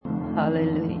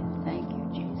Hallelujah. Thank you,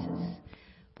 Jesus.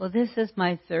 Well, this is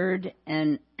my third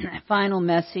and final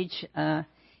message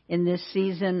in this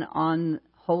season on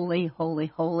Holy, Holy,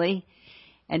 Holy.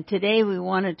 And today we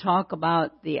want to talk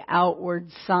about the outward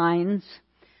signs.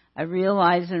 I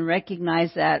realize and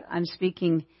recognize that I'm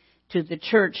speaking to the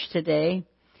church today.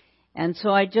 And so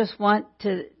I just want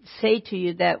to say to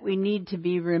you that we need to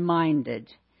be reminded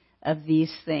of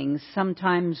these things.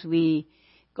 Sometimes we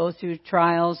go through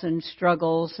trials and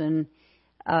struggles, and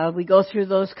we go through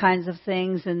those kinds of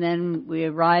things, and then we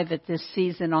arrive at this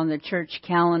season on the church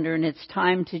calendar, and it's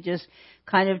time to just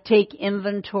kind of take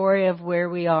inventory of where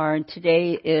we are. And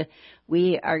today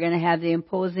we are going to have the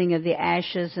imposing of the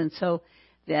ashes, and so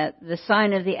that the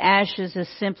sign of the ashes is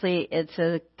simply, it's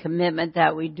a commitment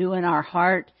that we do in our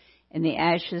heart, and the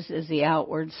ashes is the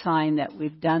outward sign that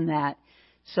we've done that.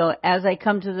 So as I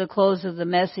come to the close of the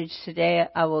message today,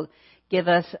 I will give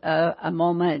us a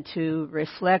moment to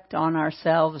reflect on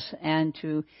ourselves and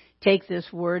to take this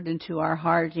word into our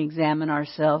heart and examine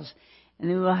ourselves. And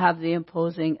then we'll have the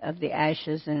imposing of the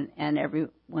ashes, and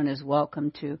everyone is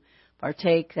welcome to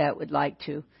partake that would like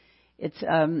to. It's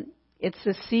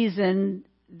a season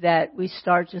that we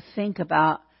start to think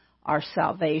about our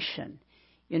salvation.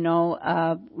 You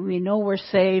know, we know we're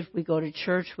saved. We go to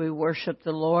church. We worship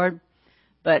the Lord.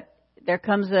 But there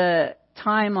comes a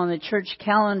time on the church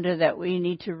calendar that we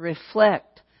need to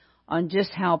reflect on just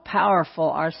how powerful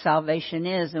our salvation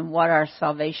is and what our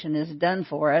salvation has done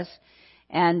for us,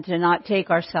 and to not take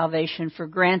our salvation for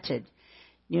granted.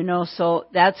 You know, so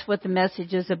that's what the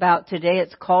message is about today.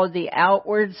 It's called the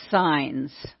outward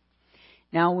signs.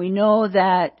 Now we know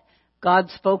that God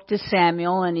spoke to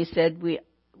Samuel and he said we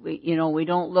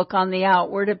don't look on the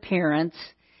outward appearance,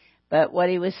 but what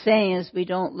he was saying is we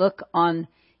don't look on,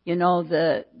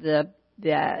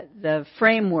 the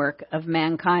framework of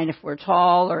mankind, if we're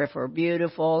tall or if we're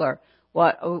beautiful or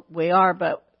what we are,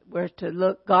 but we're to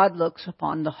look, God looks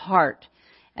upon the heart.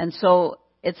 And so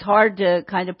it's hard to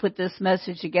kind of put this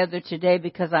message together today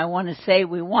because I want to say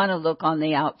we want to look on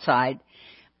the outside,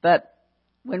 but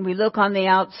when we look on the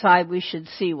outside, we should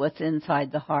see what's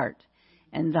inside the heart.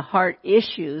 And the heart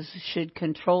issues should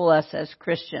control us as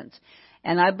Christians.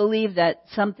 And I believe that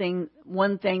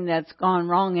one thing that's gone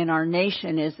wrong in our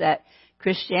nation is that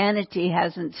Christianity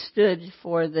hasn't stood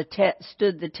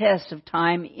the test of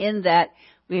time, in that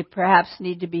we perhaps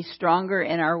need to be stronger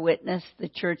in our witness, the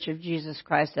Church of Jesus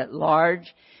Christ at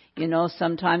large. You know,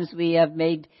 sometimes we have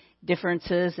made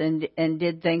differences and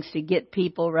did things to get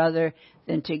people rather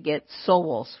than to get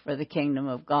souls for the kingdom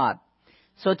of God.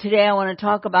 So today I want to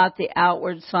talk about the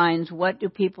outward signs. What do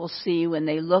people see when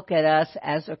they look at us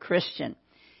as a Christian?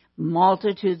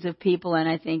 Multitudes of people, and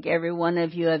I think every one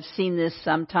of you have seen this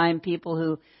sometime, people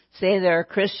who say they're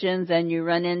Christians and you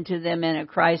run into them in a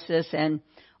crisis,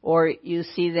 or you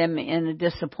see them in a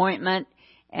disappointment,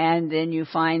 and then you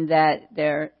find that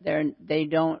they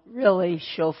don't really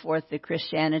show forth the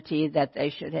Christianity that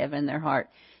they should have in their heart.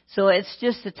 So it's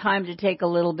just a time to take a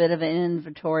little bit of an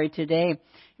inventory today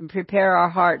and prepare our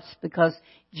hearts, because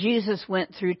Jesus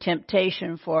went through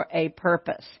temptation for a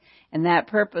purpose. And that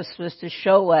purpose was to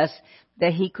show us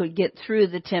that he could get through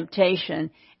the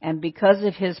temptation, and because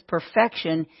of his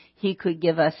perfection, he could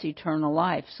give us eternal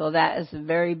life. So that is a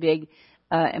very big,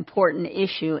 important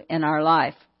issue in our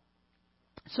life.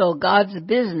 So God's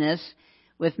business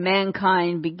with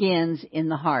mankind begins in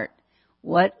the heart.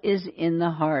 What is in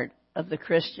the heart of the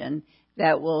Christian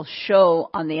that will show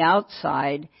on the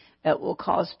outside, that will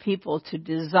cause people to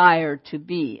desire to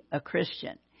be a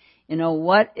Christian? You know,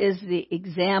 what does the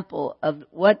example of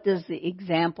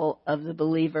the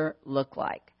believer look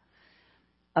like?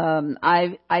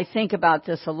 I think about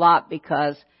this a lot,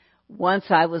 because once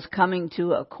I was coming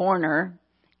to a corner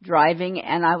driving,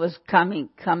 and I was coming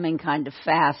kind of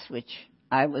fast, which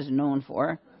I was known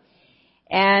for.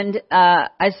 And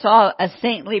I saw a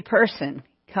saintly person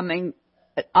coming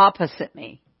opposite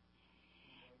me.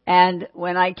 And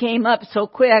when I came up so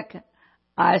quick,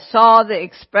 I saw the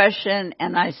expression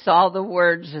and I saw the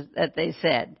words that they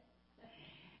said.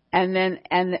 And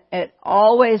it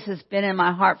always has been in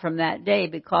my heart from that day,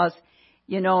 because,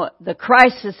 the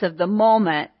crisis of the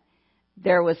moment,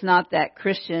 there was not that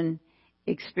Christian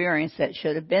experience that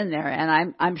should have been there.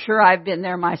 And I'm sure I've been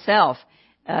there myself,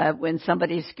 when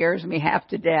somebody scares me half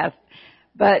to death.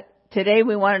 But today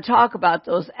we want to talk about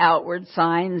those outward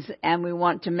signs, and we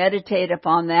want to meditate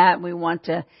upon that. We want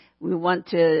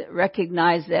to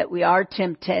recognize that we are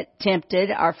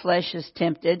tempted, our flesh is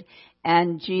tempted,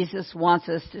 and Jesus wants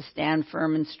us to stand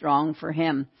firm and strong for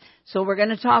him. So we're going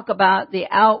to talk about the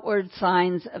outward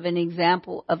signs of an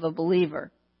example of a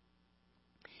believer.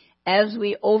 As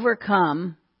we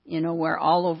overcome we're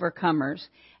all overcomers.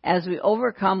 As we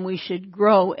overcome, we should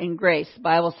grow in grace. The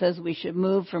Bible says we should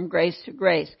move from grace to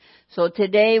grace. So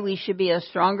today we should be a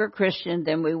stronger Christian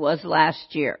than we was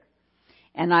last year.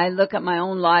 And I look at my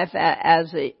own life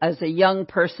as a young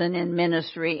person in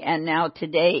ministry, and now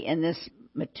today in this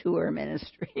mature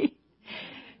ministry.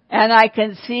 And I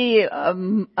can see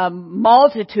a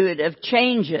multitude of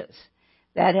changes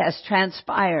that has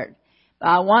transpired.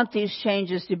 I want these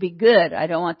changes to be good. I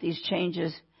don't want these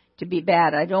changes to be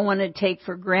bad. I don't want to take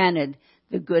for granted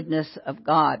the goodness of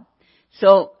God.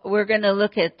 So we're going to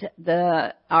look at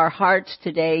our hearts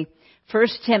today. 1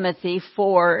 Timothy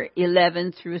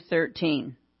 4:11 through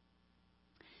 13.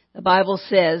 The Bible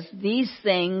says, "These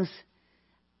things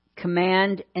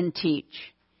command and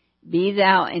teach. Be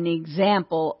thou an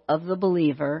example of the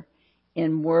believer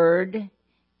in word,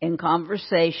 in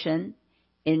conversation,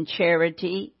 in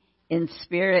charity, in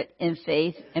spirit, in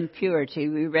faith, and purity."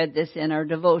 We read this in our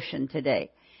devotion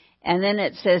today. And then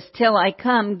it says, "Till I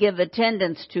come, give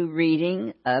attendance to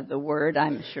reading of the word,"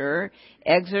 I'm sure,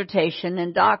 "exhortation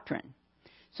and doctrine."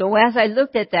 So as I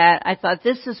looked at that, I thought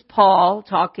this is Paul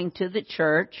talking to the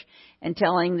church and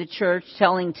telling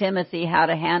Timothy how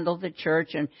to handle the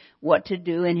church and what to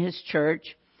do in his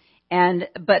church.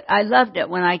 But I loved it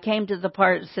when I came to the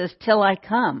part that says, "Till I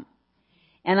come."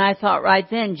 And I thought right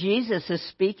then, Jesus is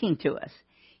speaking to us.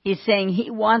 He's saying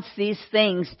he wants these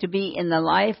things to be in the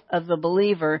life of the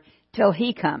believer till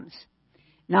he comes.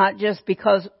 Not just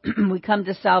because we come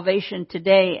to salvation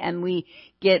today and we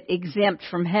get exempt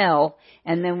from hell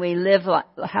and then we live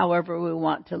however we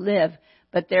want to live.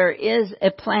 But there is a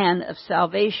plan of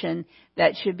salvation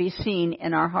that should be seen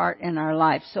in our heart and our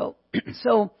life.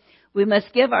 So we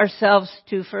must give ourselves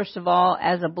to, first of all,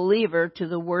 as a believer, to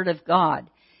the Word of God.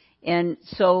 And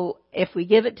so if we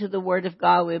give it to the Word of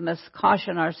God, we must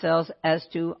caution ourselves as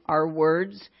to our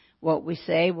words, what we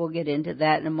say. We'll get into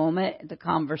that in a moment. The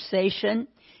conversation,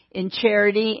 in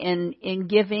charity, in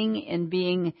giving, in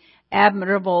being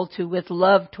admirable with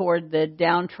love toward the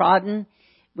downtrodden.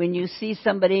 When you see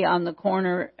somebody on the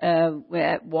corner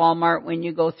at Walmart, when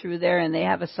you go through there and they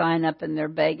have a sign up and they're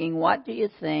begging, what do you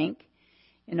think?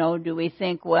 Do we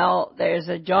think, well, there's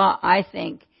a job? I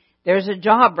think there's a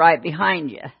job right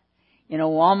behind you.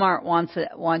 Walmart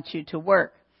wants you to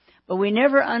work. But we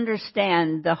never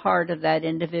understand the heart of that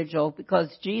individual because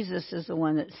Jesus is the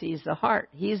one that sees the heart.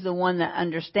 He's the one that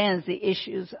understands the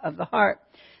issues of the heart.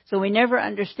 So we never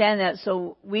understand that.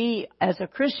 So we, as a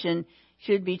Christian,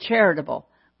 should be charitable.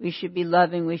 We should be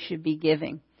loving. We should be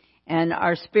giving. And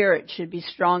our spirit should be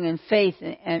strong in faith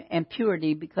and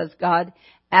purity because God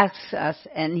asks us,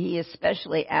 and He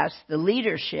especially asks the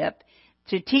leadership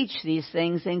to teach these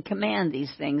things and command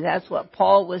these things. That's what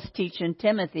Paul was teaching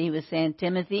Timothy. He was saying,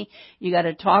 Timothy, you got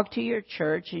to talk to your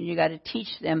church and you got to teach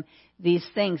them these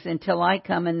things until I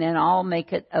come, and then I'll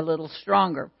make it a little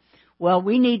stronger. Well,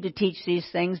 we need to teach these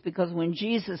things because when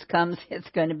Jesus comes, it's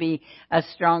going to be a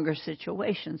stronger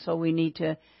situation. So we need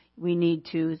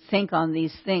to think on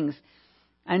these things.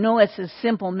 I know it's a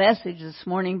simple message this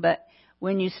morning, but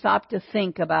when you stop to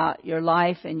think about your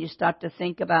life and you stop to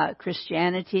think about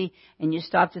Christianity and you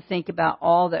stop to think about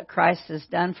all that Christ has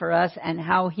done for us and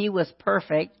how He was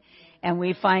perfect, and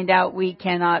we find out we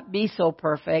cannot be so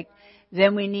perfect,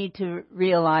 then we need to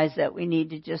realize that we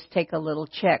need to just take a little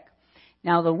check.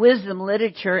 Now, the wisdom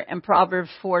literature in Proverbs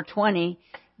 4:20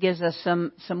 gives us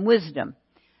some wisdom.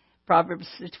 Proverbs,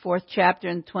 the 4th chapter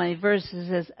and 20 verses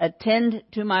says, "Attend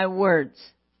to my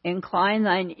words. Incline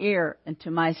thine ear unto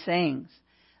my sayings.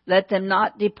 Let them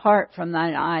not depart from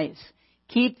thine eyes.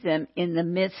 Keep them in the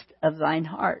midst of thine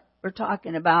heart." We're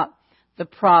talking about the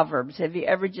Proverbs. Have you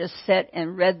ever just sat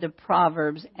and read the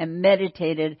Proverbs and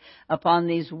meditated upon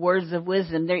these words of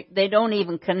wisdom? They don't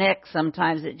even connect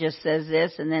sometimes. It just says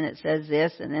this, and then it says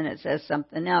this, and then it says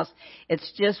something else.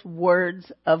 It's just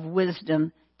words of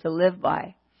wisdom to live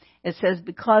by. It says,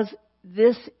 because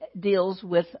this deals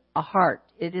with a heart.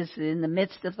 It is in the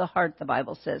midst of the heart, the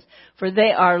Bible says. For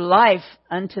they are life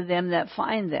unto them that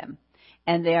find them,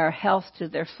 and they are health to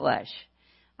their flesh.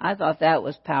 I thought that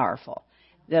was powerful.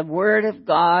 The Word of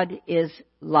God is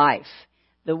life.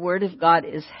 The Word of God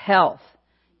is health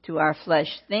to our flesh.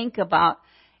 Think about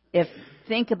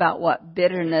what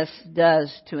bitterness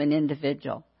does to an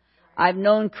individual. I've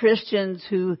known Christians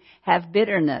who have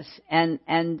bitterness and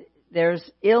there's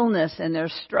illness and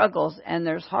there's struggles and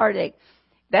there's heartache.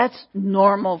 That's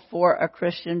normal for a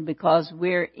Christian because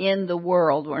we're in the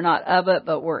world. We're not of it,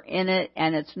 but we're in it.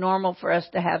 And it's normal for us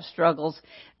to have struggles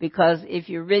because if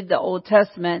you read the Old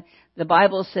Testament, the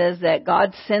Bible says that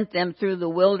God sent them through the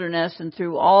wilderness and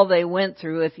through all they went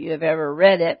through, if you have ever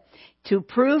read it, to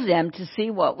prove them, to see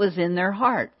what was in their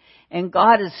heart. And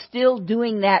God is still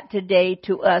doing that today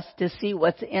to us, to see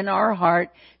what's in our heart,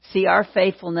 see our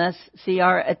faithfulness, see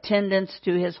our attendance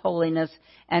to His holiness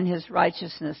and His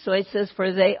righteousness. So He says,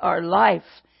 for they are life.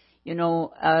 You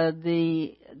know,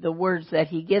 the words that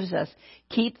He gives us.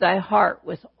 Keep thy heart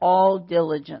with all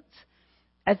diligence.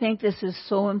 I think this is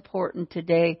so important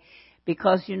today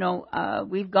because, you know,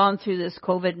 we've gone through this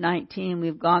COVID-19.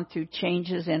 We've gone through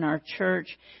changes in our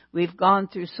church. We've gone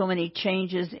through so many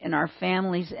changes in our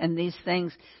families and these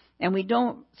things. And we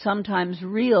don't sometimes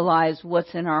realize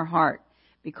what's in our heart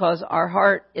because our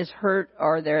heart is hurt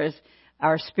or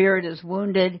our spirit is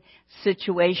wounded.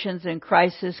 Situations and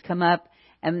crises come up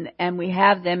and we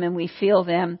have them and we feel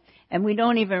them. And we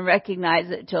don't even recognize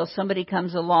it until somebody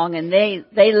comes along and they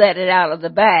let it out of the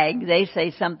bag. They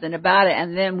say something about it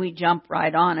and then we jump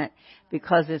right on it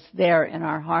because it's there in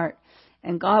our heart.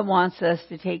 And God wants us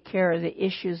to take care of the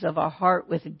issues of our heart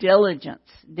with diligence.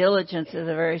 Diligence is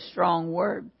a very strong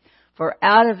word. For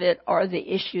out of it are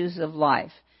the issues of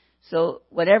life. So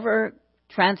whatever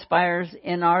transpires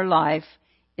in our life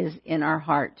is in our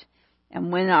heart.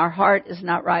 And when our heart is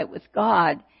not right with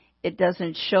God, it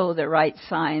doesn't show the right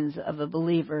signs of a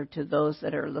believer to those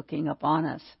that are looking upon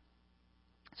us.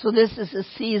 So this is a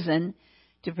season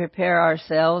to prepare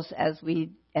ourselves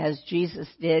as Jesus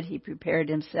did. He prepared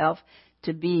Himself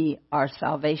to be our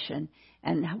salvation.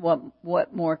 And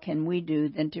what more can we do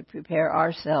than to prepare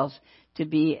ourselves to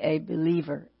be a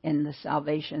believer in the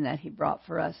salvation that He brought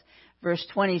for us? Verse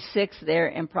 26 there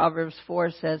in Proverbs 4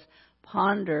 says,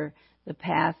 ponder the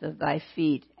path of thy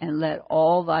feet, and let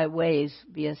all thy ways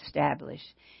be established.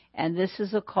 And this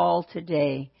is a call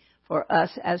today for us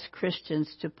as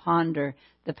Christians to ponder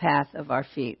the path of our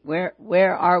feet.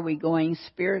 Where are we going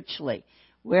spiritually?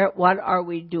 What are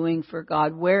we doing for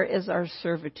God? Where is our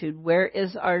servitude? Where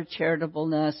is our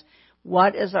charitableness?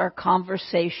 What is our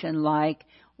conversation like?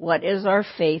 What is our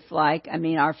faith like? I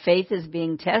mean, our faith is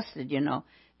being tested, you know.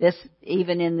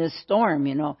 Even in this storm,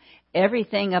 you know,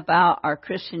 everything about our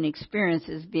Christian experience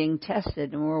is being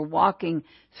tested, and we're walking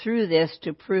through this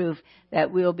to prove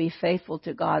that we'll be faithful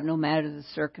to God no matter the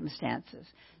circumstances.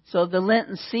 So the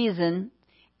Lenten season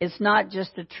is not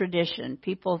just a tradition.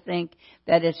 People think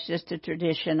that it's just a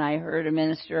tradition. I heard a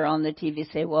minister on the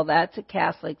TV say, well, that's a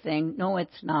Catholic thing. No,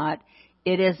 it's not.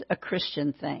 It is a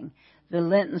Christian thing. The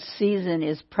Lenten season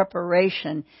is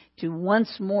preparation to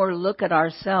once more look at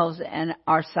ourselves and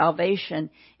our salvation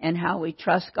and how we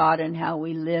trust God and how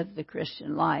we live the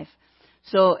Christian life.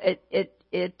 So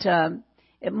it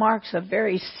marks a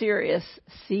very serious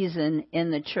season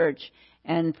in the church,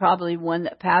 and probably one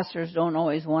that pastors don't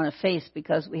always want to face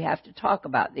because we have to talk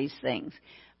about these things.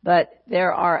 But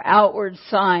there are outward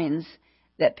signs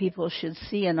that people should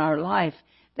see in our life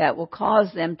that will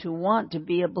cause them to want to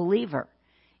be a believer.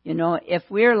 You know, if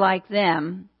we're like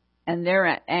them and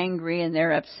they're angry and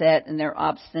they're upset and they're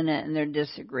obstinate and they're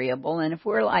disagreeable, and if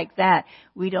we're like that,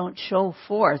 we don't show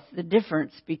forth the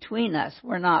difference between us.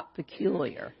 We're not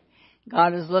peculiar.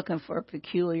 God is looking for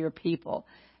peculiar people.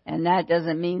 And that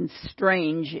doesn't mean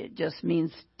strange. It just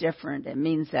means different. It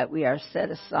means that we are set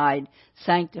aside,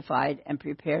 sanctified, and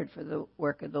prepared for the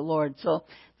work of the Lord. So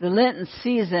the Lenten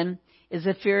season is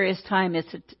a furious time.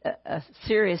 It's a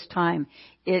serious time.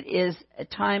 It is a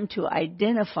time to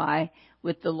identify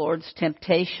with the Lord's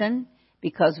temptation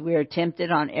because we are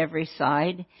tempted on every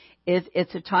side.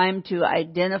 It's a time to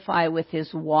identify with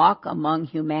His walk among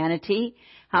humanity.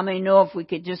 How many know if we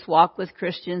could just walk with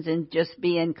Christians and just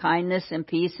be in kindness and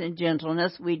peace and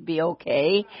gentleness, we'd be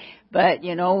okay? But,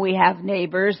 you know, we have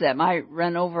neighbors that might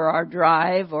run over our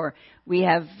drive, or we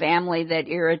have family that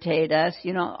irritate us.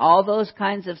 You know, all those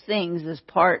kinds of things is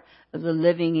part of the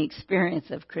living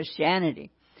experience of Christianity.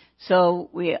 So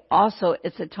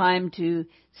it's a time to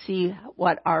see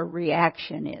what our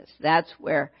reaction is. That's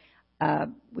where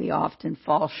we often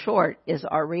fall short, is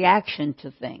our reaction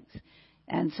to things.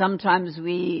 And sometimes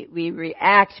we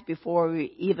react before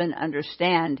we even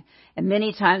understand. And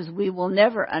many times we will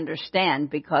never understand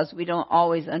because we don't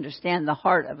always understand the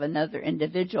heart of another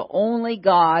individual. Only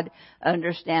God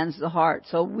understands the heart.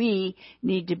 So we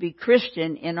need to be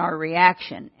Christian in our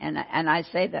reaction. And I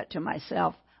say that to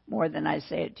myself more than I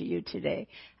say it to you today.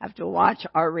 I have to watch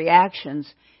our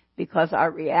reactions because our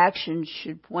reactions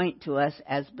should point to us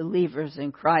as believers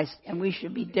in Christ. And we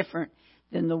should be different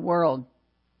than the world.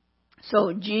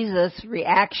 So Jesus'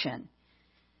 reaction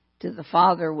to the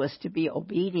Father was to be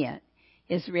obedient.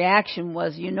 His reaction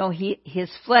was, his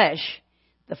flesh,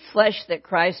 the flesh that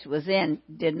Christ was in,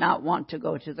 did not want to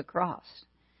go to the cross.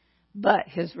 But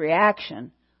his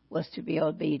reaction was to be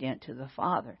obedient to the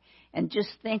Father. And just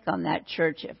think on that,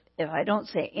 church, if I don't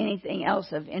say anything else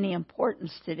of any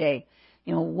importance today,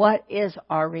 what is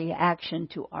our reaction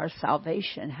to our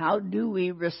salvation? How do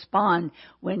we respond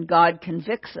when God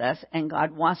convicts us and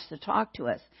God wants to talk to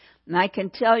us? And I can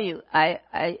tell you, I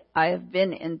have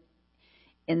been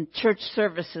in church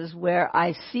services where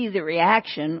I see the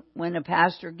reaction when a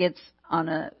pastor gets on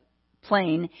a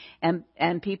plane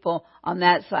and people on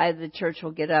that side of the church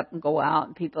will get up and go out,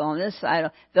 and people on this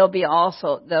side, there'll be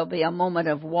a moment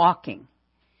of walking.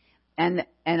 And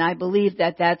I believe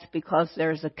that that's because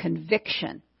there's a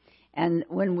conviction. And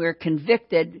when we're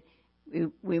convicted,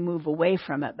 we move away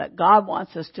from it. But God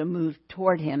wants us to move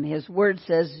toward Him. His Word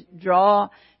says, draw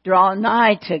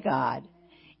nigh to God.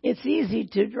 It's easy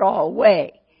to draw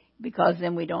away because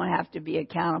then we don't have to be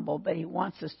accountable. But He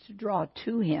wants us to draw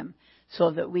to Him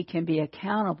so that we can be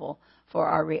accountable for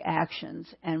our reactions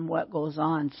and what goes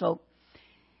on. So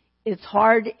it's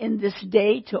hard in this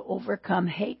day to overcome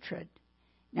hatred.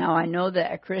 Now, I know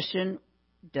that a Christian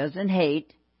doesn't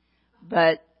hate,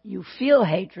 but you feel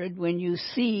hatred when you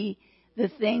see the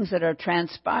things that are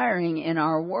transpiring in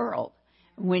our world.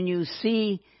 When you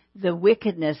see the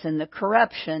wickedness and the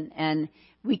corruption, and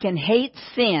we can hate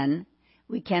sin,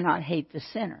 we cannot hate the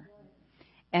sinner.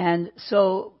 And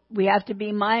so we have to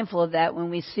be mindful of that when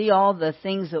we see all the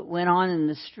things that went on in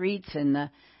the streets and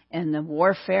the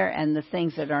warfare and the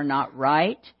things that are not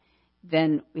right.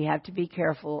 Then we have to be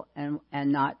careful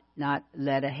and not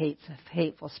let a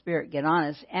hateful spirit get on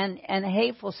us. And a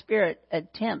hateful spirit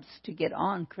attempts to get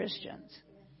on Christians.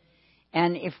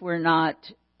 And if we're not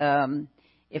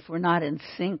in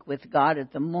sync with God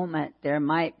at the moment, there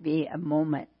might be a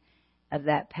moment of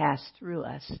that pass through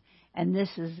us. And this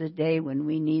is the day when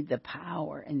we need the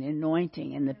power and the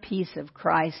anointing and the peace of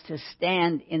Christ to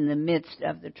stand in the midst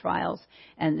of the trials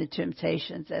and the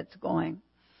temptations that's going.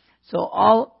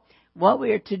 So what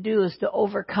we are to do is to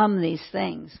overcome these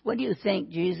things. What do you think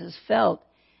Jesus felt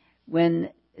when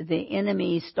the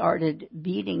enemy started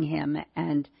beating him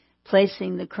and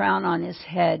placing the crown on his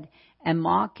head and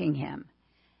mocking him?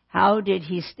 How did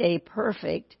he stay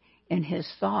perfect in his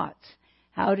thoughts?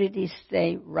 How did he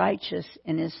stay righteous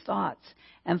in his thoughts?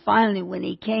 And finally, when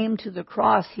he came to the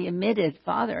cross, he admitted,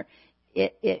 Father,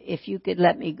 if you could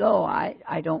let me go,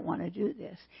 I don't want to do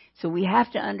this. So we have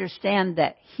to understand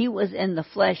that he was in the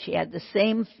flesh. He had the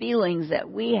same feelings that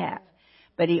we have,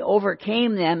 but he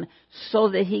overcame them so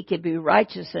that he could be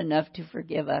righteous enough to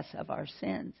forgive us of our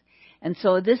sins. And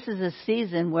so this is a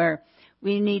season where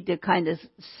we need to kind of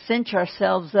cinch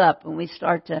ourselves up when we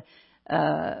start to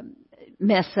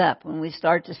mess up, when we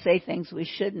start to say things we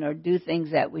shouldn't or do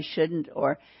things that we shouldn't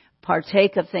or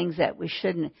partake of things that we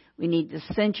shouldn't. We need to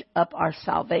cinch up our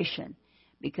salvation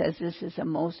because this is a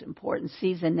most important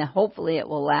season. And hopefully it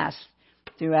will last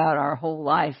throughout our whole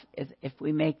life if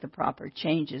we make the proper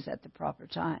changes at the proper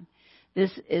time.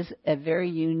 This is a very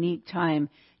unique time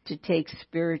to take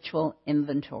spiritual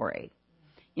inventory.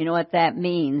 You know what that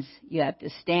means? You have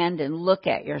to stand and look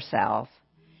at yourself,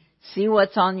 see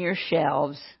what's on your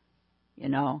shelves,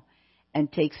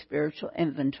 and take spiritual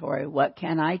inventory. What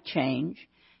can I change?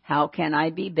 How can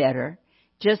I be better?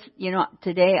 Just,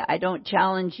 today I don't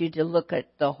challenge you to look at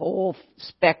the whole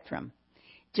spectrum.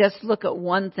 Just look at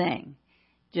one thing.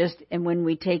 And when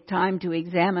we take time to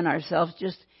examine ourselves,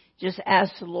 just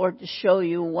ask the Lord to show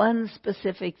you one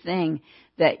specific thing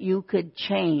that you could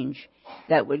change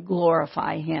that would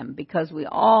glorify Him. Because we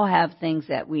all have things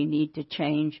that we need to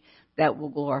change that will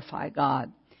glorify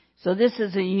God. So this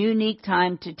is a unique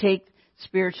time to take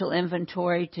spiritual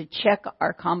inventory, to check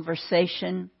our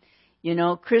conversation.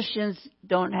 Christians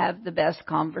don't have the best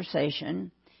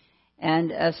conversation,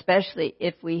 and especially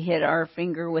if we hit our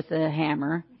finger with a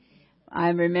hammer. I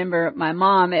remember my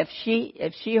mom, if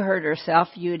she hurt herself,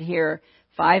 you'd hear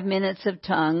 5 minutes of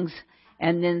tongues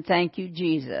and then thank you,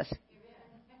 Jesus.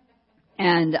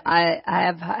 And I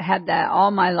have had that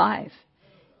all my life,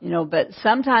 but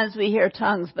sometimes we hear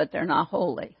tongues, but they're not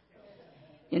holy.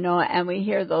 And we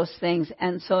hear those things.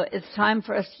 And so it's time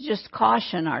for us to just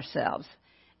caution ourselves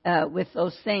with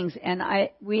those things. And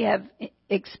we have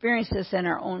experienced this in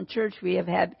our own church. We have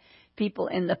had people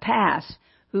in the past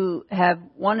who have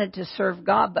wanted to serve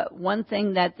God, but one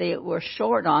thing that they were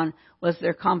short on was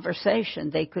their conversation.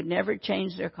 They could never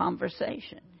change their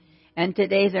conversation. And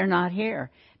today they're not here.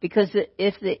 Because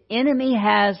if the enemy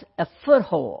has a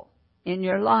foothold in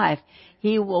your life,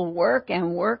 he will work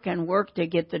and work and work to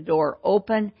get the door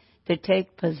open to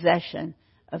take possession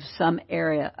of some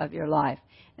area of your life.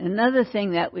 And another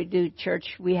thing that we do, church,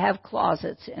 we have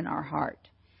closets in our heart.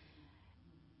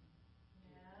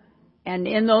 And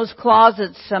in those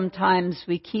closets, sometimes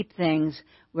we keep things.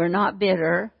 We're not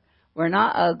bitter. We're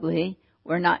not ugly.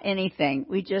 We're not anything.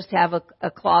 We just have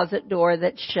a closet door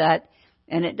that's shut,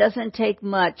 and it doesn't take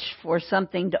much for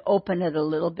something to open it a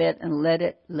little bit and let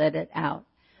it out.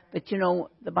 But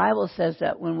the Bible says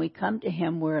that when we come to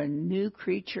Him, we're a new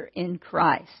creature in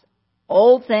Christ.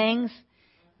 Old things,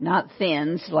 not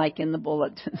thins like in the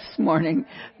bulletin this morning,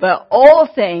 but old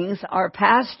things are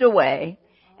passed away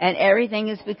and everything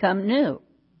has become new.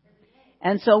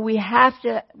 And so we have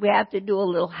to do a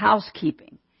little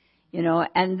housekeeping,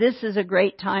 and this is a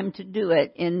great time to do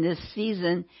it in this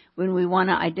season when we want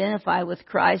to identify with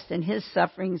Christ and His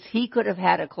sufferings. He could have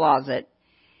had a closet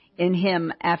in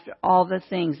Him after all the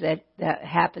things that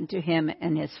happened to Him,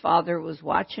 and His Father was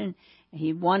watching.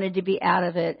 He wanted to be out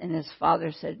of it, and His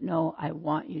Father said, no, I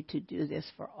want you to do this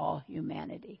for all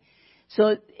humanity.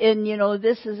 So,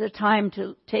 this is a time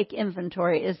to take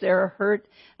inventory. Is there a hurt,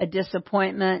 a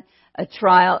disappointment, a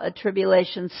trial, a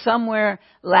tribulation, somewhere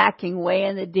lacking way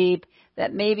in the deep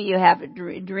that maybe you have a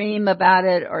dream about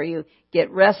it, or you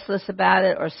get restless about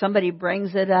it, or somebody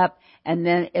brings it up, and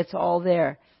then it's all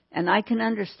there. And I can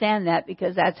understand that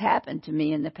because that's happened to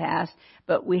me in the past.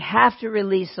 But we have to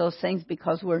release those things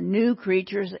because we're new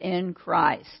creatures in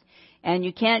Christ. And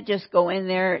you can't just go in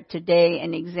there today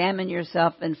and examine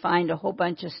yourself and find a whole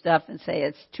bunch of stuff and say,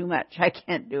 it's too much, I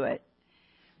can't do it.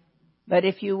 But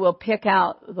if you will pick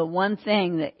out the one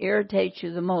thing that irritates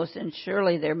you the most, and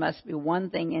surely there must be one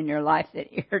thing in your life that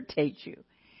irritates you.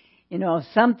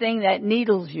 Something that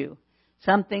needles you,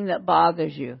 something that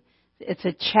bothers you. It's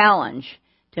a challenge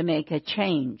to make a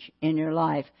change in your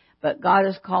life. But God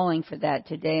is calling for that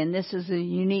today, and this is a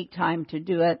unique time to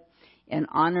do it in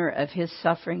honor of His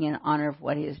suffering, in honor of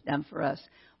what He has done for us.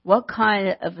 What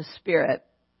kind of a spirit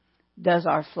does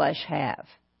our flesh have?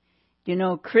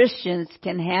 Christians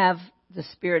can have the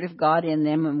Spirit of God in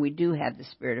them, and we do have the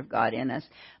Spirit of God in us.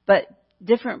 But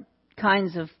different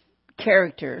kinds of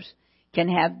characters can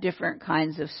have different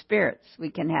kinds of spirits. We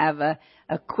can have a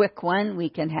quick one. We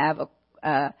can have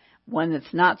one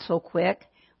that's not so quick.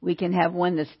 We can have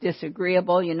one that's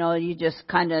disagreeable. You just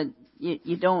kind of,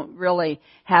 you don't really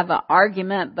have an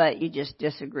argument, but you just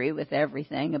disagree with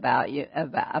everything about.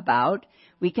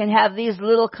 We can have these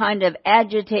little kind of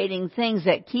agitating things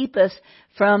that keep us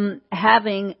from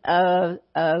having a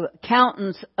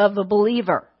countenance of a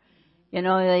believer.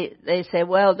 They say,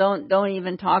 well, don't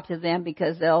even talk to them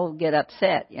because they'll get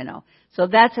upset, So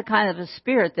that's a kind of a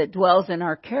spirit that dwells in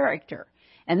our character.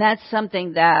 And that's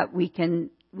something that we can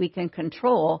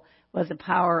control with the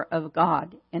power of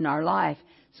God in our life.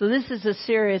 So this is a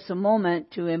serious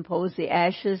moment to impose the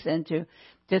ashes and to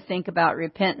think about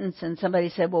repentance. And somebody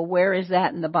said, well, where is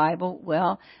that in the Bible?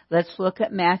 Well, let's look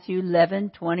at Matthew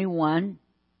 11:21.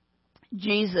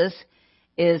 Jesus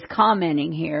is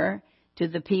commenting here to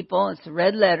the people. It's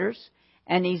red letters.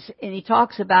 And he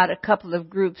talks about a couple of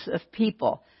groups of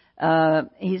people.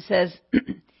 He says,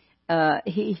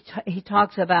 he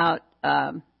talks about,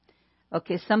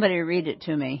 somebody read it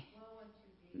to me.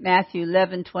 Matthew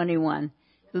 11:21.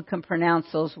 Who can pronounce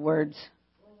those words?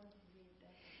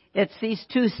 It's these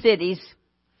two cities.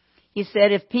 He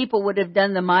said if people would have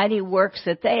done the mighty works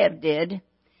that they have did,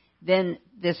 then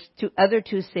other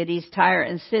two cities, Tyre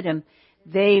and Sidon,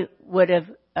 they would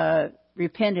have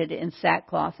repented in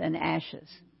sackcloth and ashes.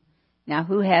 Now,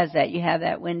 who has that? You have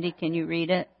that, Wendy? Can you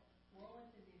read it?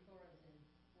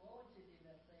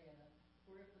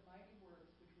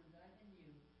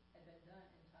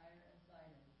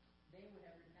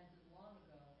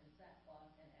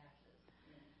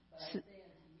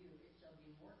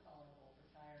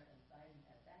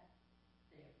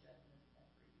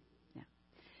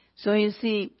 So you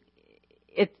see,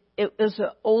 it was an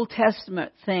Old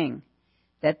Testament thing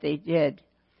that they did.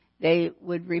 They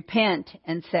would repent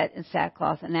and set in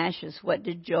sackcloth and ashes. What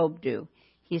did Job do?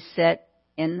 He sat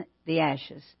in the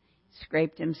ashes,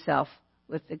 scraped himself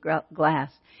with the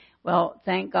glass. Well,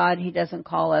 thank God He doesn't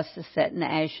call us to sit in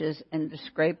the ashes and to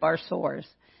scrape our sores.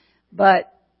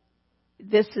 But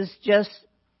this is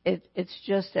it's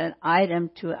just an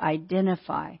item to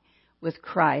identify with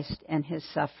Christ and His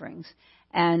sufferings.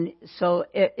 And so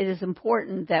it is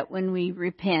important that when we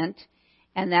repent,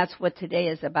 and that's what today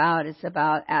is about, it's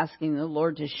about asking the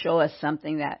Lord to show us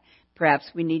something that perhaps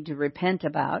we need to repent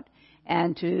about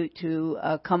and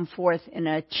to come forth in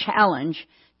a challenge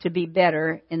to be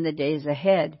better in the days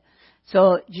ahead.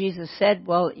 So Jesus said,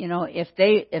 well, if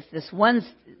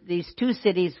these two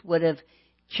cities would have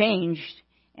changed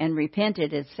and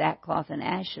repented in sackcloth and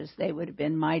ashes, they would have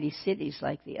been mighty cities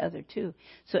like the other two.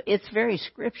 So it's very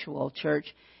scriptural,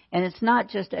 church. And it's not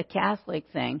just a Catholic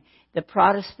thing. The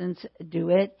Protestants do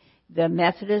it, the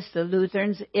Methodists, the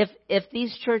Lutherans. If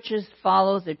these churches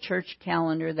follow the church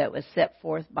calendar that was set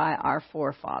forth by our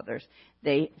forefathers,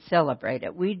 they celebrate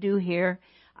it. We do here.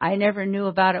 I never knew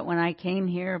about it when I came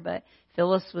here, but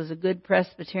Phyllis was a good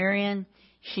Presbyterian.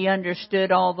 She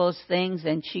understood all those things,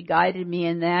 and she guided me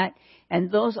in that.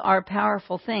 And those are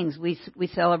powerful things. We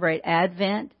celebrate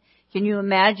Advent. Can you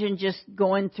imagine just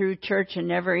going through church and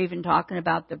never even talking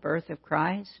about the birth of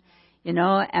Christ? You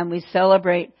know, and we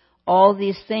celebrate all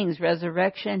these things,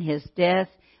 resurrection, His death.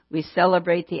 We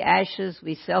celebrate the ashes.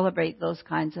 We celebrate those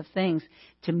kinds of things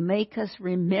to make us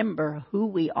remember who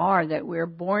we are, that we're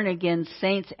born again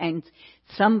saints, and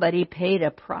somebody paid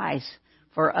a price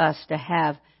for us to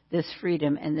have this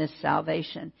freedom and this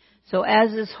salvation. So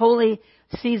as this holy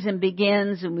season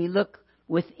begins and we look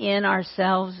within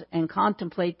ourselves and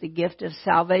contemplate the gift of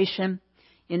salvation,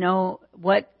 you know,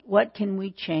 what can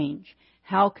we change?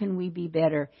 How can we be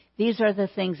better? These are the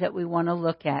things that we want to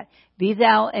look at. Be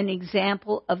thou an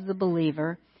example of the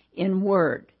believer in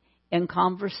word, in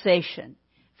conversation.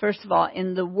 First of all,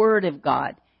 in the Word of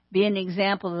God. Be an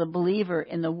example of the believer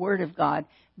in the Word of God.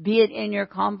 Be it in your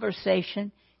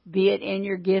conversation, be it in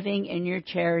your giving, in your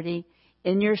charity,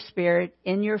 in your spirit,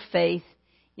 in your faith,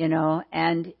 you know,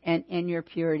 and in your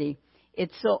purity.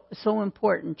 It's so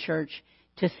important, church,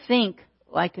 to think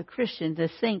like a Christian, to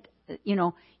think, you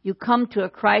know, you come to a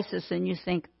crisis and you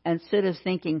think, instead of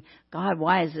thinking, God,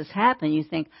 why has this happened? You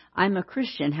think, I'm a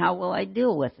Christian. How will I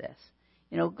deal with this?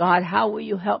 You know, God, how will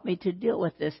you help me to deal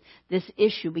with this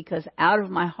issue? Because out of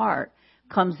my heart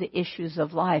comes the issues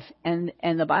of life. And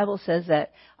the Bible says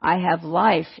that I have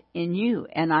life in you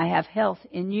and I have health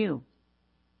in you.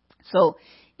 So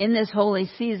in this holy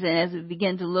season, as we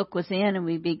begin to look within and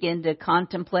we begin to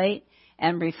contemplate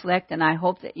and reflect, and I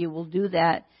hope that you will do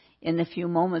that in a few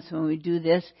moments when we do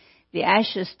this, the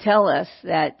ashes tell us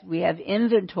that we have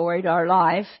inventoried our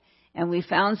life and we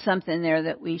found something there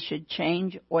that we should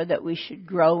change or that we should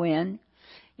grow in.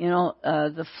 You know,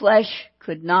 the flesh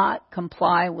could not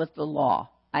comply with the law.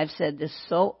 I've said this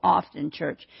so often,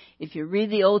 church. If you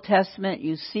read the Old Testament,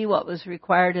 you see what was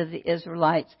required of the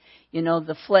Israelites. You know,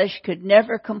 the flesh could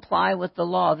never comply with the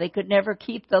law. They could never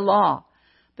keep the law.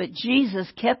 But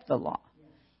Jesus kept the law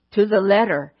to the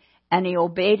letter, and He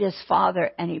obeyed His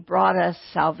Father, and He brought us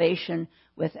salvation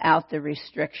without the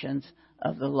restrictions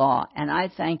of the law. And I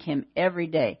thank Him every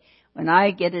day. When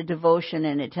I get a devotion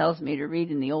and it tells me to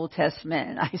read in the Old Testament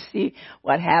and I see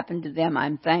what happened to them,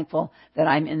 I'm thankful that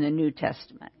I'm in the New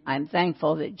Testament. I'm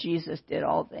thankful that Jesus did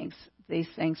all these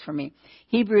things for me.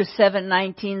 Hebrews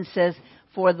 7:19 says,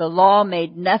 "For the law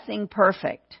made nothing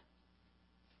perfect,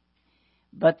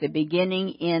 but the beginning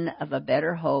in of a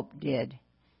better hope did."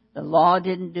 The law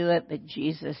didn't do it, but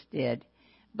Jesus did,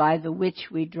 by the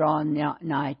which we draw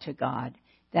nigh to God.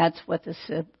 That's what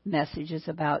the message is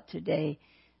about today,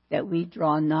 that we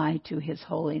draw nigh to His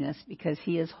holiness, because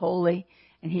He is holy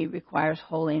and He requires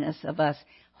holiness of us.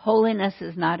 Holiness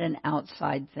is not an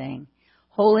outside thing.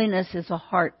 Holiness is a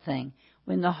heart thing.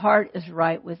 When the heart is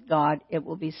right with God, it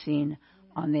will be seen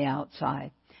on the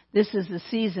outside. This is the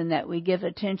season that we give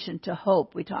attention to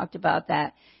hope. We talked about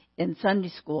that in Sunday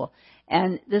school.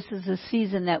 And this is the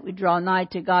season that we draw nigh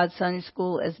to God. Sunday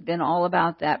school has been all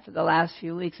about that for the last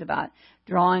few weeks, about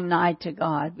drawing nigh to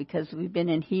God, because we've been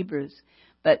in Hebrews.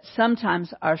 But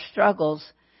sometimes our struggles,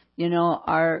 you know,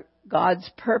 are God's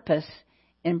purpose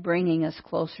in bringing us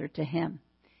closer to Him.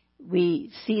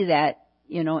 We see that,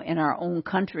 you know, in our own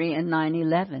country in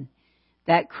 9/11.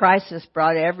 That crisis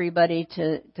brought everybody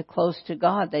to close to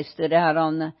God. They stood out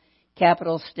on the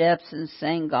Capitol steps and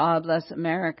sang, "God bless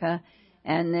America."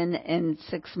 And then in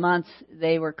 6 months,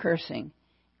 they were cursing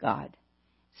God.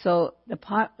 So the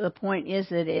point is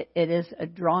that it is a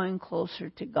drawing closer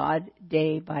to God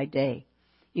day by day.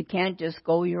 You can't just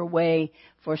go your way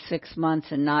for 6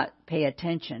 months and not pay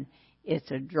attention.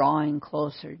 It's a drawing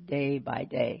closer day by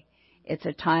day. It's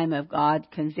a time of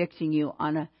God convicting you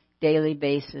on a daily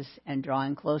basis and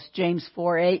drawing close. James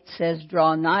 4:8 says,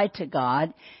 "Draw nigh to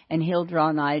God, and He'll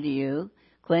draw nigh to you.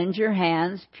 Cleanse your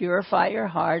hands, purify your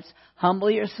hearts,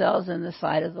 humble yourselves in the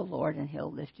sight of the Lord, and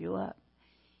He'll lift you up."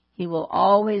 He will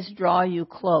always draw you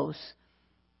close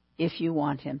if you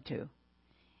want Him to.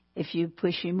 If you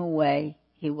push Him away,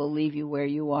 He will leave you where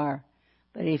you are.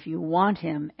 But if you want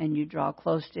Him and you draw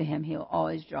close to Him, He'll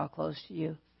always draw close to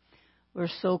you. We're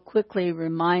so quickly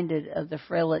reminded of the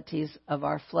frailties of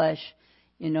our flesh,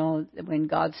 you know, when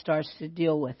God starts to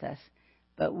deal with us.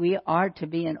 But we are to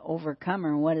be an overcomer.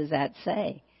 And what does that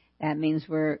say? That means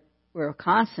we're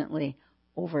constantly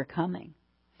overcoming.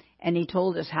 And He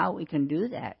told us how we can do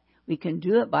that. We can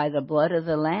do it by the blood of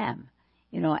the Lamb,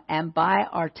 and by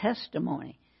our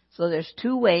testimony. So there's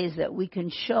two ways that we can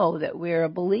show that we're a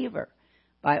believer: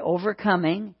 by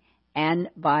overcoming and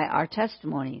by our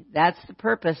testimony. That's the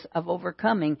purpose of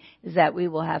overcoming, is that we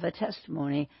will have a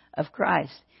testimony of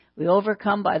Christ. We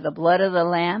overcome by the blood of the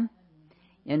Lamb,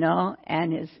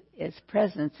 and His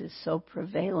presence is so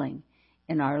prevailing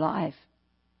in our life.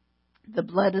 The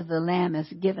blood of the Lamb has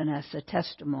given us a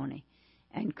testimony,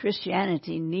 and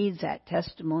Christianity needs that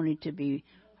testimony to be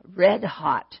red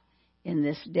hot in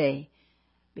this day,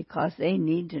 because they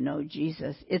need to know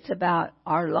Jesus. It's about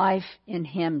our life in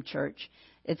Him, church.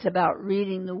 It's about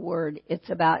reading the Word. It's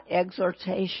about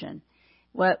exhortation.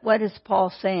 What is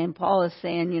Paul saying? Paul is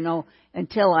saying,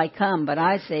 until I come, but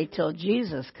I say till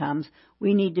Jesus comes.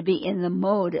 We need to be in the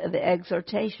mode of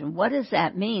exhortation. What does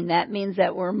that mean? That means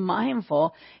that we're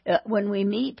mindful. When we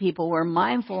meet people, we're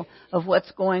mindful of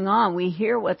what's going on. We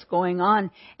hear what's going on,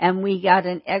 and we got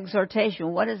an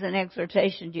exhortation. What is an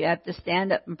exhortation? Do you have to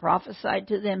stand up and prophesy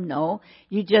to them? No.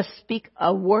 You just speak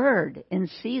a word in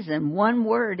season, one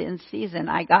word in season.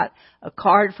 I got a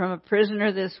card from a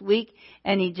prisoner this week,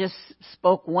 and he just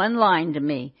spoke one line to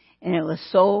me, and it was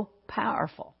so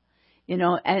powerful.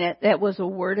 And that was a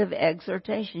word of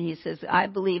exhortation. He says, I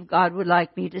believe God would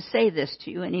like me to say this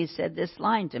to you. And he said this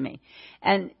line to me.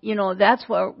 And, that's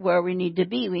where we need to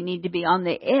be. We need to be on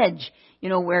the edge,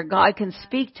 where God can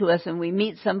speak to us, and we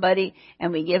meet somebody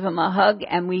and we give them a hug,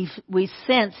 and we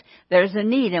sense there's a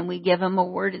need, and we give them a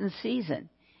word in season.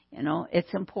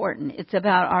 It's important. It's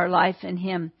about our life in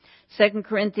Him. 2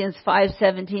 Corinthians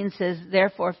 5:17 says,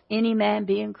 therefore, if any man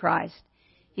be in Christ,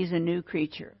 he's a new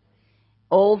creature.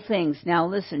 Old things. Now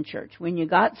listen, church. When you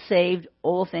got saved,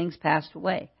 old things passed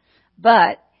away.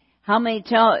 But how many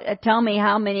tell me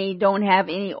how many don't have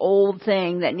any old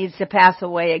thing that needs to pass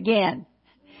away again?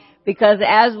 Because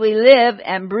as we live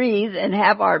and breathe and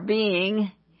have our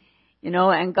being,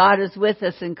 and God is with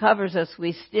us and covers us,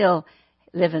 we still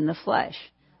live in the flesh.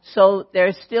 So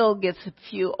there still gets a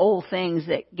few old things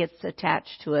that gets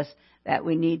attached to us that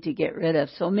we need to get rid of.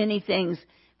 So many things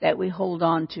that we hold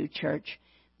on to, church,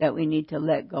 that we need to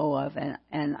let go of.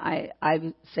 And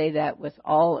I say that with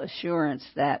all assurance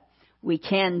that we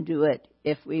can do it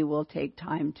if we will take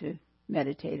time to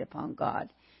meditate upon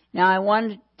God. Now I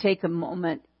want to take a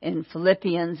moment in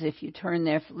Philippians, if you turn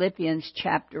there, Philippians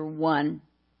chapter 1.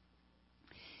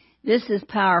 This is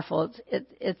powerful.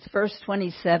 It's verse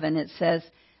 27. It says,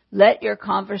 let your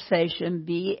conversation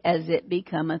be as it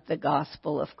becometh the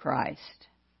gospel of Christ,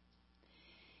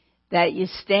 that you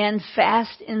stand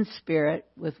fast in spirit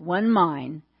with one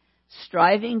mind,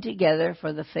 striving together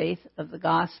for the faith of the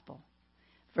gospel.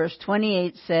 Verse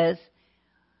 28 says,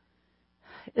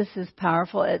 this is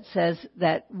powerful, it says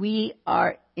that we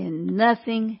are in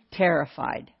nothing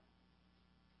terrified.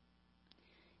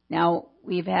 Now,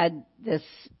 we've had this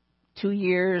 2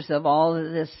 years of all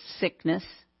of this sickness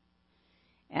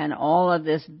and all of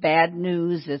this bad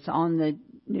news that's on the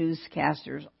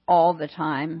newscasters all the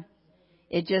time.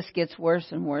 It just gets worse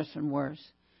and worse and worse.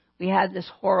 We had this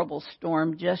horrible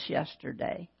storm just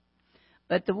yesterday.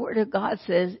 But the Word of God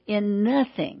says, in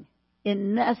nothing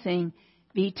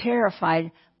be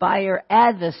terrified by your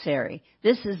adversary.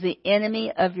 This is the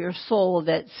enemy of your soul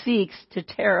that seeks to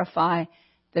terrify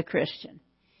the Christian.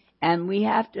 And we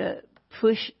have to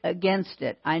push against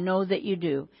it. I know that you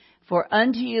do. For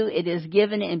unto you it is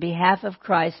given in behalf of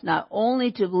Christ not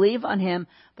only to believe on Him,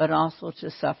 but also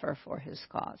to suffer for His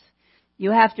cause.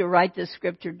 You have to write the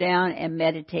scripture down and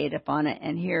meditate upon it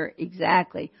and hear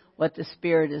exactly what the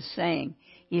Spirit is saying.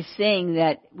 He's saying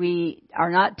that we are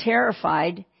not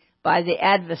terrified by the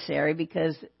adversary,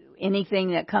 because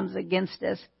anything that comes against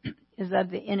us is of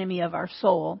the enemy of our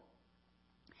soul.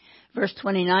 Verse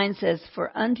 29 says,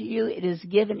 for unto you it is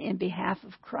given in behalf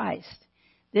of Christ.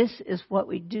 This is what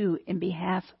we do in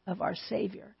behalf of our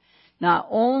Savior. Not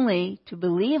only to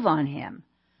believe on Him,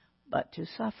 but to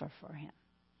suffer for Him.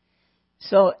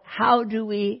 So how do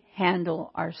we handle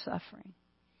our suffering?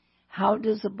 How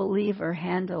does a believer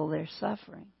handle their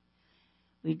suffering?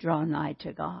 We draw nigh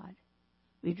to God.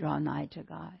 We draw nigh to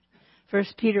God. 1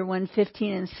 Peter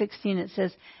 1:15 and 16, it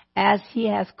says, as He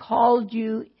hath called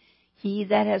you, He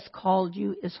that has called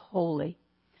you is holy.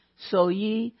 So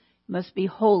ye must be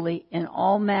holy in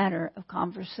all manner of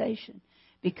conversation,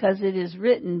 because it is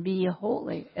written, be ye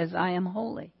holy as I am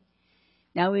holy.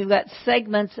 Now we've got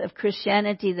segments of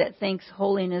Christianity that thinks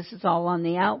holiness is all on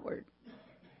the outward,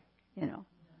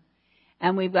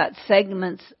 And we've got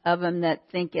segments of them that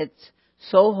think it's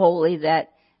so holy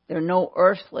that they're no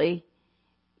earthly,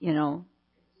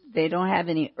 they don't have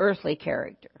any earthly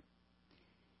character.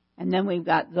 And then we've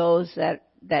got those that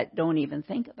that don't even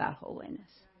think about holiness.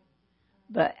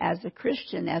 But as a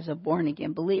Christian, as a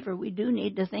born-again believer, we do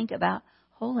need to think about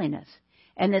holiness.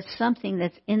 And it's something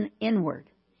that's inward.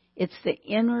 It's the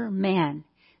inner man.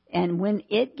 And when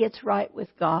it gets right with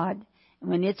God, and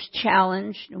when it's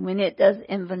challenged, and when it does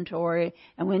inventory,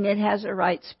 and when it has a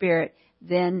right spirit,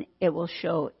 then it will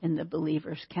show in the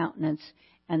believer's countenance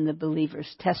and the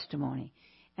believer's testimony.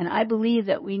 And I believe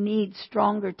that we need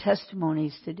stronger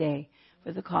testimonies today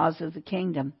for the cause of the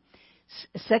kingdom.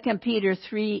 2 Peter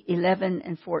 3:11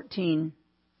 and 14.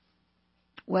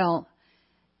 Well,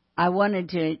 I wanted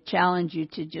to challenge you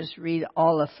to just read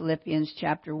all of Philippians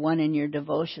chapter 1 in your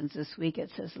devotions this week.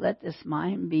 It says, "Let this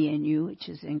mind be in you, which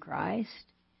is in Christ."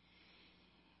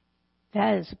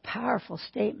 That is a powerful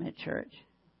statement, church.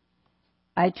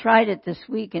 I tried it this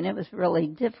week, and it was really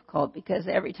difficult because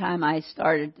every time I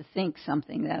started to think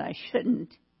something that I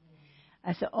shouldn't,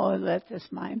 I said, "Oh, let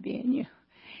this mind be in you.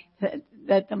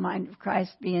 Let the mind of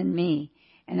Christ be in me."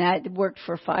 And that worked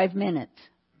for 5 minutes.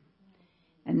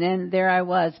 And then there I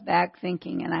was back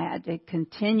thinking, and I had to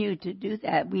continue to do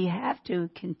that. We have to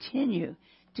continue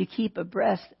to keep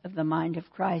abreast of the mind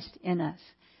of Christ in us.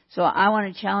 So I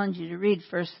want to challenge you to read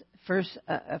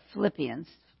Philippians,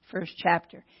 first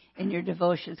chapter, in your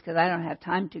devotions, because I don't have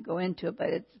time to go into it, but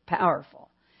it's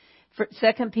powerful.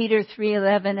 2 Peter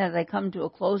 3:11, as I come to a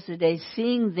close today,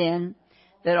 "Seeing then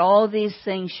that all these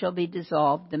things shall be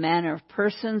dissolved, the manner of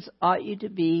persons ought you to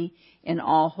be in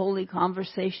all holy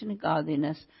conversation and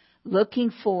godliness,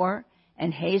 looking for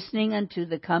and hastening unto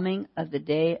the coming of the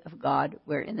day of God,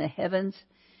 wherein the heavens,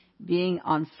 being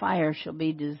on fire, shall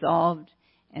be dissolved,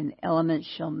 and the elements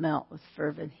shall melt with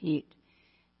fervent heat."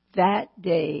 That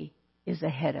day is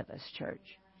ahead of us,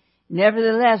 church.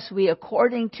 "Nevertheless, we,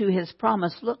 according to his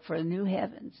promise, look for new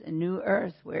heavens and new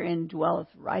earth, wherein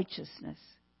dwelleth righteousness.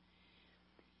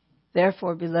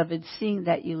 Therefore, beloved, seeing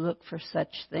that you look for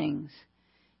such things,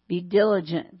 be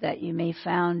diligent that you may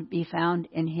be found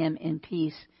in him in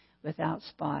peace, without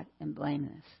spot and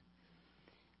blameless."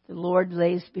 The Lord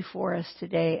lays before us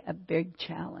today a big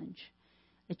challenge.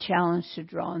 A challenge to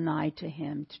draw nigh to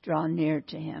him, to draw near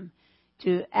to him,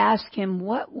 to ask him,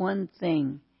 what one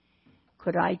thing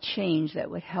could I change that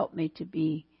would help me to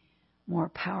be more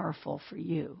powerful for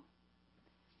you?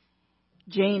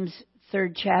 James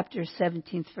 3rd chapter,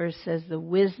 17th verse says, "The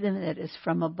wisdom that is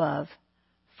from above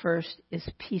first is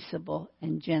peaceable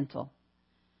and gentle."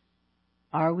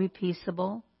 Are we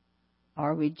peaceable?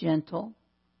 Are we gentle?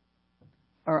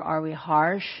 Or are we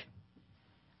harsh?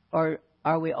 Or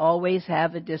are we always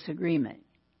have a disagreement?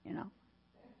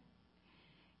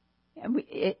 And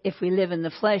if we live in the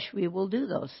flesh, we will do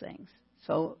those things.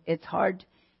 So it's hard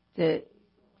to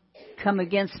come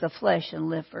against the flesh and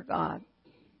live for God.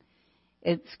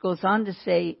 It goes on to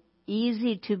say,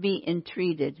 "Easy to be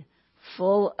entreated,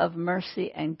 full of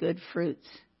mercy and good fruits."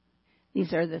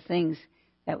 These are the things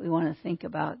that we want to think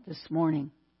about this morning.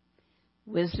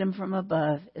 Wisdom from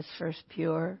above is first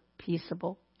pure,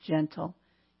 peaceable, gentle,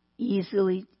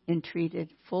 easily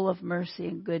entreated, full of mercy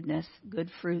and goodness,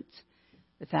 good fruits,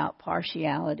 without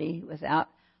partiality, without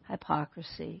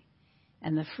hypocrisy.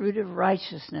 And the fruit of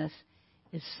righteousness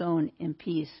is sown in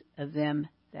peace of them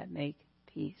that make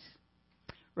peace.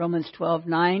 Romans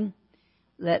 12:9,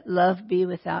 "Let love be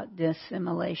without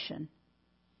dissimulation."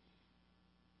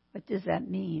 What does that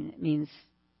mean? It means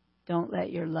don't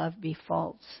let your love be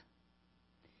false.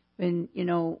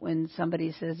 When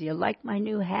somebody says, "You like my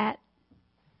new hat?"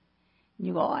 And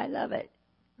you go, "Oh, I love it.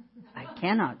 I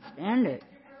cannot stand it."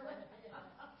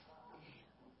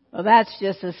 Well, that's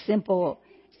just a simple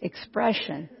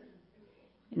expression,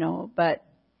 but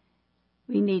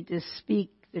we need to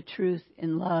speak the truth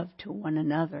in love to one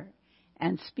another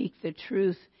and speak the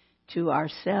truth to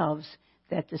ourselves,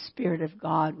 that the Spirit of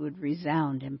God would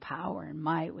resound in power and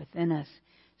might within us.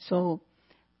 So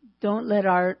don't let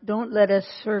us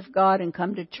serve God and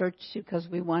come to church because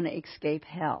we want to escape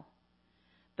hell.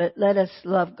 But let us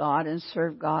love God and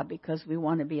serve God because we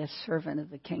want to be a servant of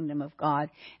the kingdom of God,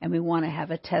 and we want to have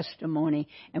a testimony,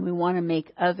 and we want to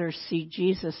make others see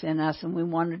Jesus in us, and we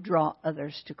want to draw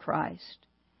others to Christ.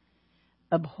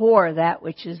 Abhor that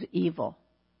which is evil.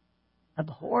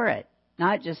 Abhor it.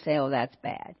 Not just say, "Oh, that's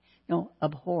bad." No,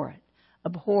 abhor it.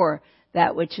 Abhor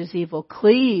that which is evil.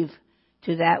 Cleave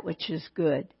to that which is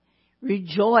good.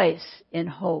 Rejoice in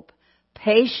hope.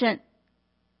 Patient.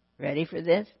 Ready for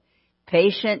this?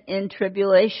 Patient in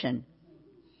tribulation.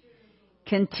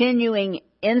 Continuing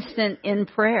instant in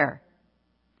prayer.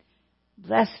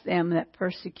 Bless them that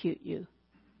persecute you.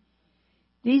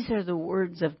 These are the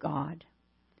words of God.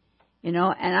 And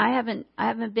I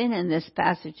haven't been in this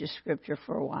passage of Scripture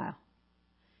for a while.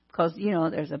 because,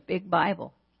 there's a big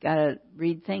Bible. Got to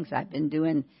read things. I've been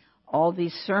doing all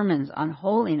these sermons on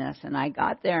holiness, and I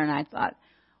got there and I thought,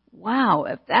 wow,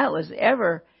 if that was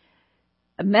ever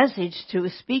a message to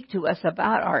speak to us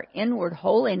about our inward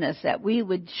holiness, that we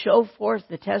would show forth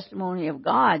the testimony of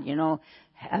God,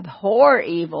 abhor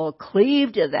evil,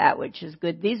 cleave to that which is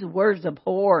good. These words,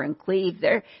 abhor and cleave,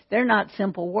 they're not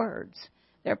simple words.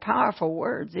 They're powerful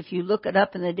words. If you look it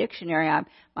up in the dictionary,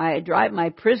 I drive my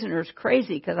prisoners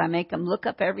crazy because I make them look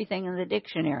up everything in the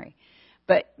dictionary.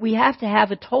 But we have to have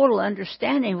a total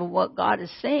understanding of what God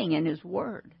is saying in His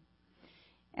Word.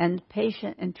 And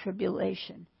patient in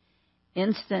tribulation,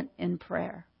 instant in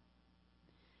prayer.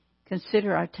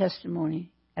 Consider our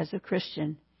testimony as a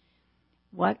Christian.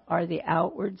 What are the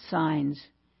outward signs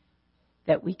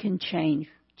that we can change?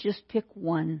 Just pick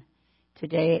one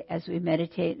today as we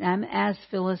meditate. And I'm asked,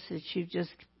 Phyllis, that you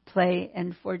just play,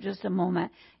 and for just a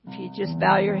moment, if you just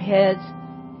bow your heads,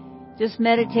 just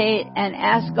meditate and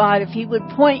ask God if He would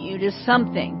point you to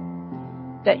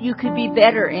something that you could be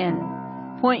better in.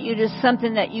 Point you to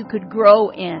something that you could grow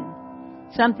in.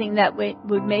 Something that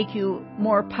would make you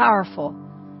more powerful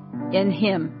in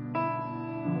Him.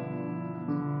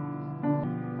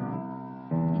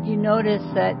 Did you notice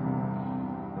that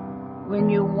when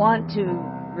you want to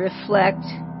reflect,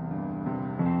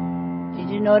 did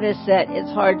you notice that it's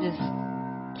hard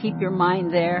to keep your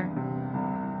mind there?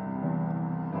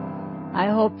 I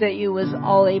hope that you was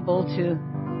all able to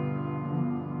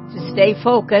stay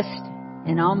focused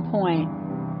and on point.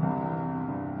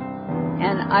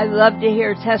 And I love to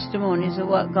hear testimonies of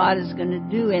what God is going to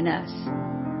do in us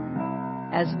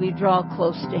as we draw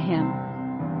close to Him.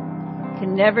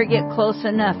 Can never get close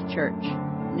enough, church.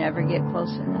 Never get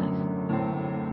close enough.